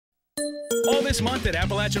All this month at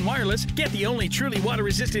Appalachian Wireless, get the only truly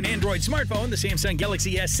water-resistant Android smartphone, the Samsung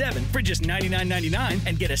Galaxy S7, for just $99.99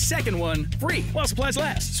 and get a second one free while supplies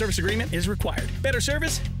last. Service agreement is required. Better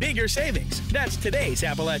service, bigger savings. That's today's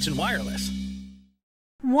Appalachian Wireless.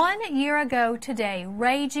 1 year ago today,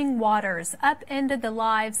 raging waters upended the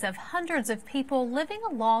lives of hundreds of people living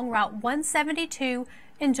along Route 172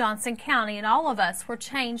 in Johnson County, and all of us were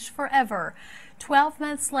changed forever. 12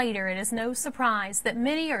 months later, it is no surprise that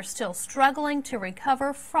many are still struggling to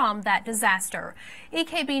recover from that disaster.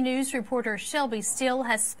 EKB News reporter Shelby Steele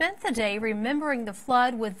has spent the day remembering the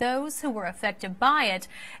flood with those who were affected by it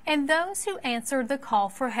and those who answered the call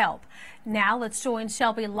for help. Now let's join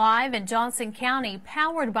Shelby live in Johnson County,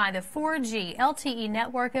 powered by the 4G LTE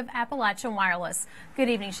network of Appalachian Wireless. Good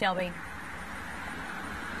evening, Shelby.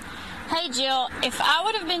 Hey Jill, if I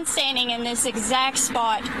would have been standing in this exact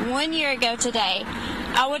spot 1 year ago today,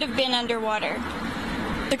 I would have been underwater.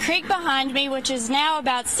 The creek behind me, which is now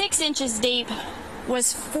about 6 inches deep,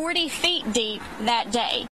 was 40 feet deep that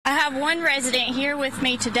day. I have one resident here with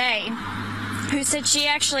me today who said she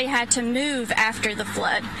actually had to move after the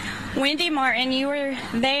flood. Wendy Martin, you were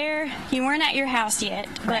there. You weren't at your house yet,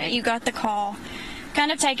 but you got the call.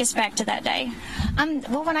 Kind of take us back to that day.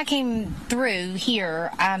 Well, when I came through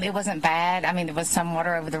here, it wasn't bad. I mean, there was some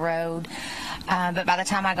water over the road. But by the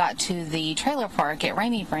time I got to the trailer park at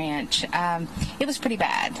Ramey Branch, it was pretty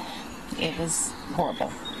bad. It was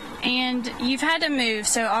horrible. And you've had to move,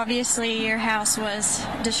 so obviously your house was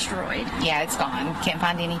destroyed. Yeah, it's gone. Can't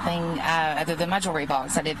find anything other than my jewelry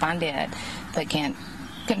box. I did find it, but couldn't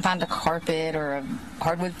find a carpet or a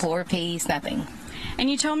hardwood floor piece, nothing. And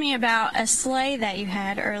you told me about a sleigh that you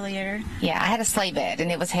had earlier. Yeah, I had a sleigh bed, and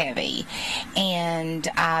it was heavy. And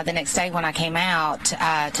the next day when I came out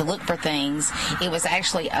to look for things, it was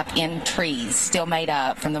actually up in trees, still made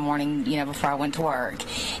up from the morning, before I went to work.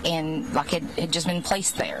 And like it had just been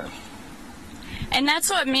placed there. And that's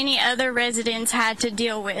what many other residents had to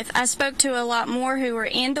deal with. I spoke to a lot more who were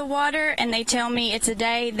in the water, and they tell me it's a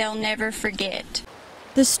day they'll never forget.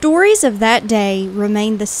 The stories of that day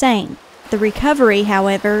remain the same. The recovery,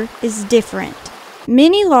 however, is different.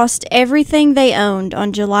 Many lost everything they owned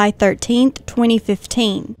on July 13,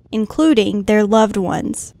 2015, including their loved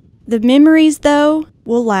ones. The memories, though,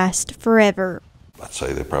 will last forever. I'd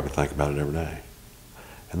say they probably think about it every day.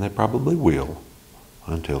 And they probably will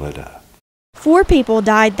until they die. 4 people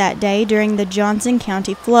died that day during the Johnson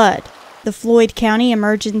County flood. The Floyd County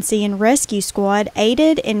Emergency and Rescue Squad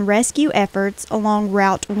aided in rescue efforts along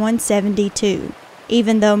Route 172.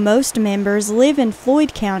 Even though most members live in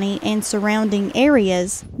Floyd County and surrounding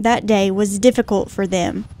areas, that day was difficult for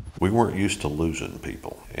them. We weren't used to losing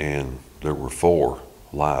people, and there were 4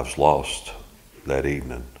 lives lost that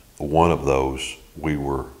evening. One of those, we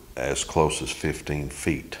were as close as 15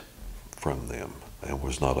 feet from them and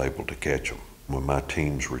was not able to catch them. When my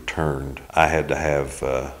teams returned, I had to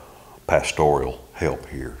have pastoral help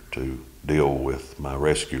here to deal with my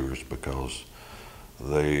rescuers because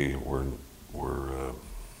they were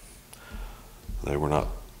not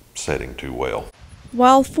setting too well.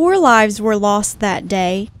 While 4 lives were lost that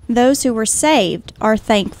day, those who were saved are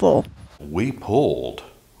thankful. We pulled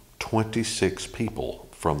 26 people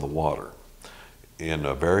from the water in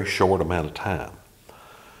a very short amount of time.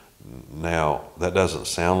 Now, that doesn't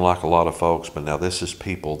sound like a lot of folks, but now this is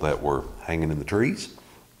people that were hanging in the trees,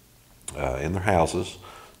 in their houses,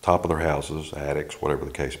 top of their houses, attics, whatever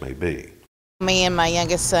the case may be. Me and my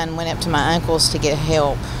youngest son went up to my uncle's to get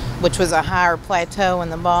help, which was a higher plateau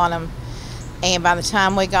in the bottom. And by the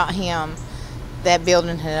time we got him, that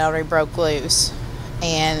building had already broke loose.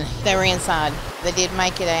 And they were inside. They did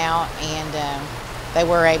make it out, and they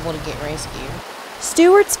were able to get rescued.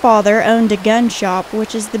 Stewart's father owned a gun shop,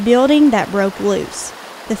 which is the building that broke loose.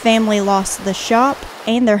 The family lost the shop,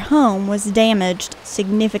 and their home was damaged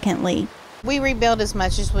significantly. We rebuilt as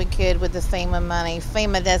much as we could with the FEMA money.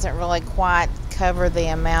 FEMA doesn't really quite cover the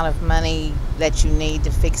amount of money that you need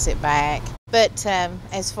to fix it back. But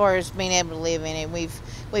as far as being able to live in it,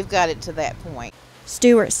 we've got it to that point.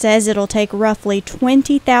 Stewart says it'll take roughly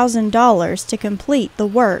 $20,000 to complete the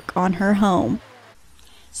work on her home.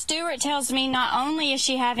 Stewart tells me not only is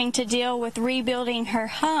she having to deal with rebuilding her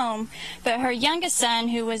home, but her youngest son,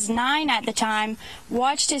 who was 9 at the time,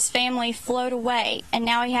 watched his family float away, and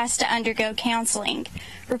now he has to undergo counseling.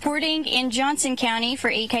 Reporting in Johnson County for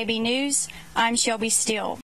EKB News, I'm Shelby Steele.